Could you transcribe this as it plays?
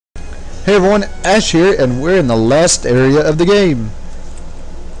Hey everyone, Ash here, and we're in the last area of the game.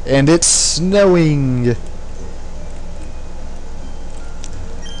 And it's snowing.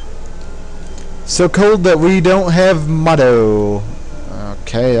 So cold that we don't have motto.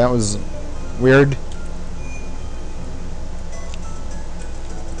 Okay, that was weird.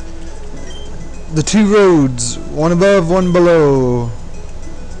 The two roads, one above, one below.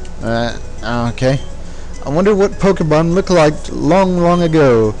 Okay. I wonder what Pokemon looked like long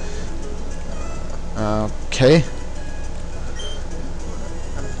ago. Okay.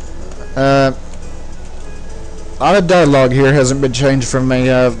 A lot of dialogue here hasn't been changed from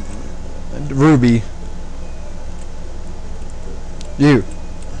a Ruby. You.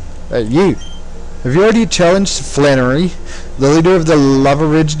 You. Have you already challenged Flannery, the leader of the Lava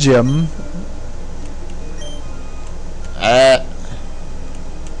Ridge Gym?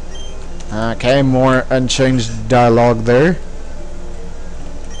 Okay, more unchanged dialogue there.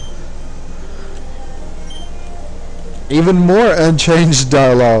 Even more unchanged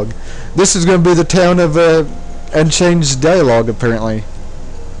dialogue. This is going to be the town of unchanged dialogue, apparently.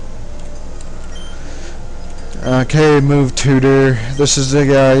 Okay, move tutor. This is the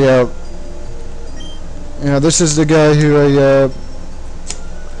guy. This is the guy who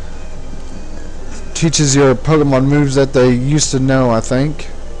teaches your Pokemon moves that they used to know, I think.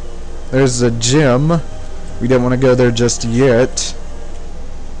 There's a gym. We don't want to go there just yet.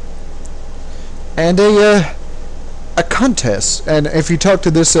 And a contest. And if you talk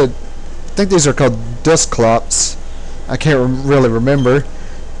to this, I think these are called Dusclops. I can't really remember.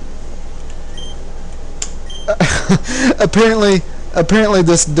 apparently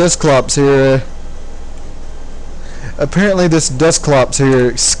this Dusclops here. Apparently this Dusclops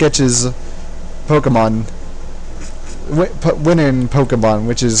here sketches Pokemon. Winning Pokemon,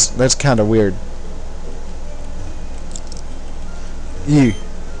 that's kind of weird.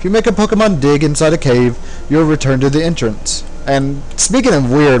 If you make a Pokemon dig inside a cave, you'll return to the entrance. And speaking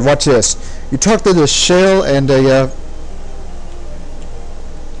of weird, watch this. You talk to the shell and a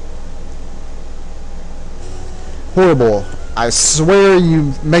horrible. I swear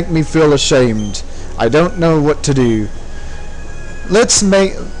you make me feel ashamed. I don't know what to do. Let's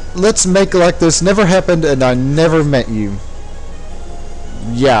make like this never happened and I never met you.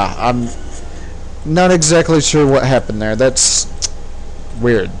 Yeah, I'm not exactly sure what happened there. That's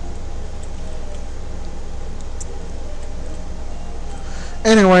weird.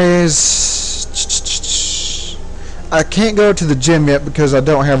 Anyways, I can't go to the gym yet because I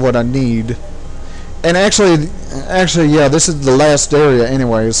don't have what I need. And actually, yeah, this is the last area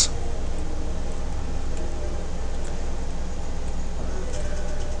anyways.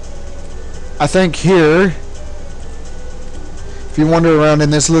 I think here, if you wander around in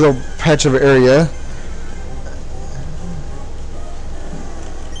this little patch of area,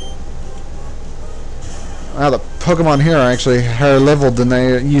 the Pokemon here are actually higher leveled than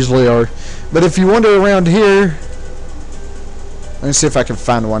they usually are. But if you wander around here, let me see if I can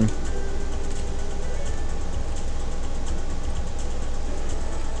find one.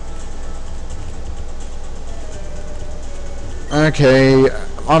 Okay,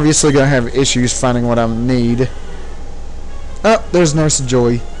 obviously gonna have issues finding what I need. Oh, there's Nurse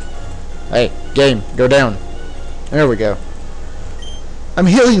Joy. Hey, game, go down. There we go. I'm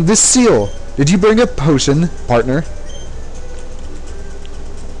healing this Seel. Did you bring a potion, partner?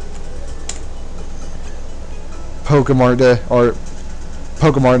 Pokemon,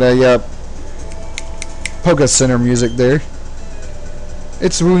 yeah. Poke Center music there.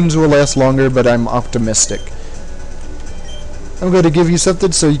 Its wounds will last longer, but I'm optimistic. I'm going to give you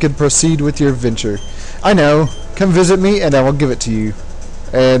something so you can proceed with your venture. I know. Come visit me and I will give it to you.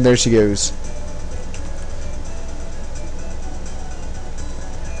 And there she goes.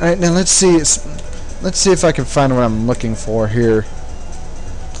 Alright, now let's see if I can find what I'm looking for here.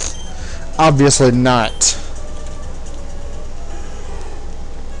 Obviously not.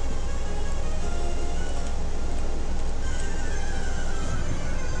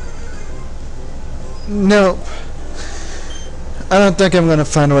 Nope. I don't think I'm gonna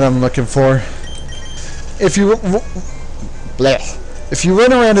find what I'm looking for. If you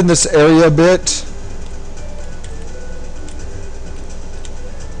run around in this area a bit,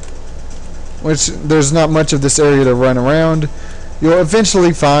 which there's not much of this area to run around, you'll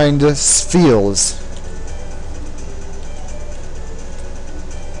eventually find fields.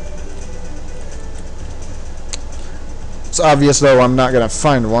 It's obvious though I'm not gonna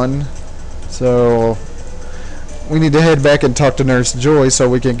find one, so we need to head back and talk to Nurse Joy so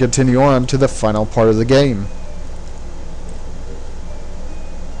we can continue on to the final part of the game.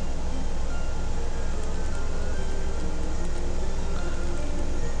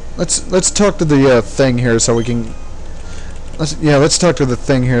 Let's talk to the thing here so we can. Let's talk to the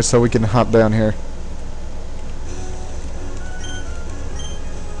thing here so we can hop down here.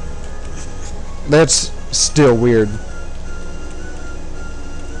 That's still weird.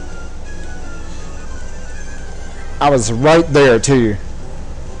 I was right there too.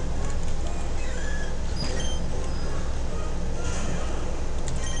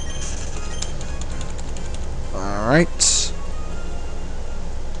 Alright.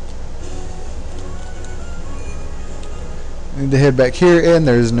 Need to head back here, and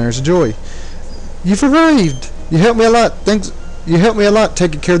there's Nurse Joy. You've arrived! You helped me a lot. Thanks. You helped me a lot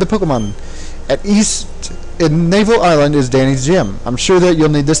taking care of the Pokemon. At East in Naval Island is Danny's gym. I'm sure that you'll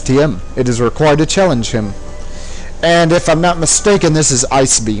need this TM. It is required to challenge him. And if I'm not mistaken, this is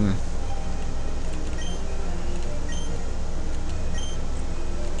Ice Beam.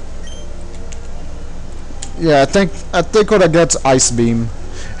 Yeah, I think what I got's Ice Beam.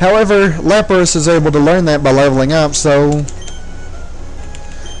 However, Lapras is able to learn that by leveling up, so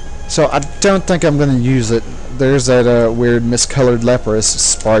I don't think I'm going to use it. There's that weird miscolored Lapras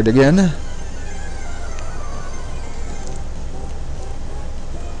sparred again.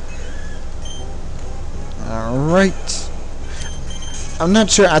 Alright. I'm not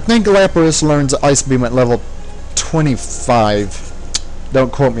sure. I think Lapras learns Ice Beam at level 25.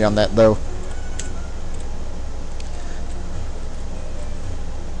 Don't quote me on that, though.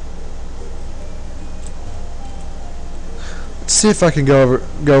 Let's see if I can go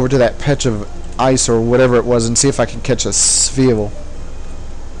over to that patch of ice or whatever it was and see if I can catch a Seel.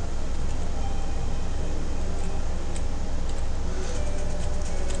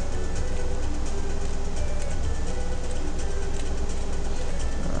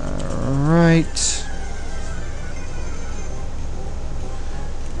 Alright.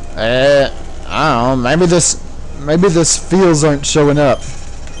 I don't know, maybe this fields aren't showing up.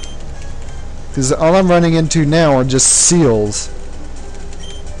 Because all I'm running into now are just Seals.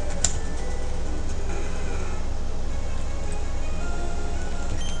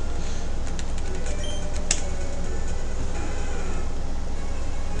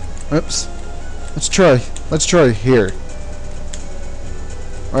 Oops. Let's try here.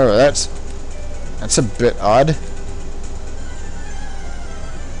 Oh, that's a bit odd.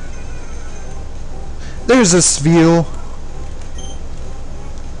 There's a Seel.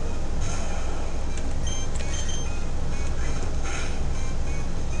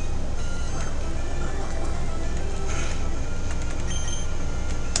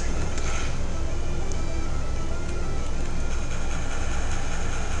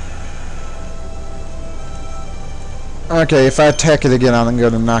 Okay, if I attack it again, I'm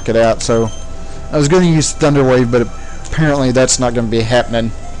going to knock it out. So, I was going to use Thunder Wave, but apparently that's not going to be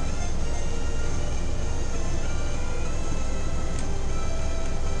happening.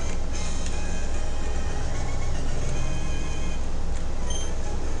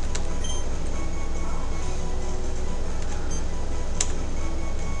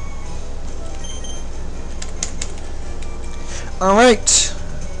 All right,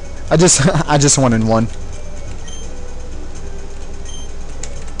 I just won in one.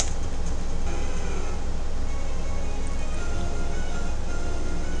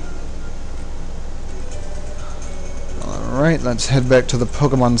 Alright, let's head back to the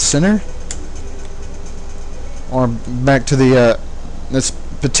Pokemon Center. Or back to the this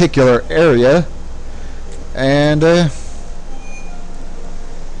particular area. And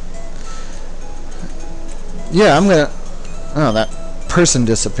yeah, I'm gonna... Oh, that person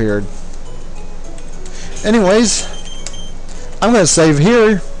disappeared. Anyways, I'm gonna save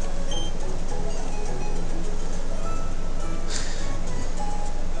here.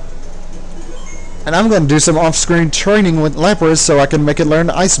 And I'm going to do some off-screen training with Lapras so I can make it learn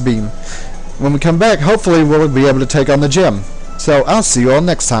Ice Beam. When we come back, hopefully we'll be able to take on the gym. So I'll see you all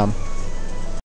next time.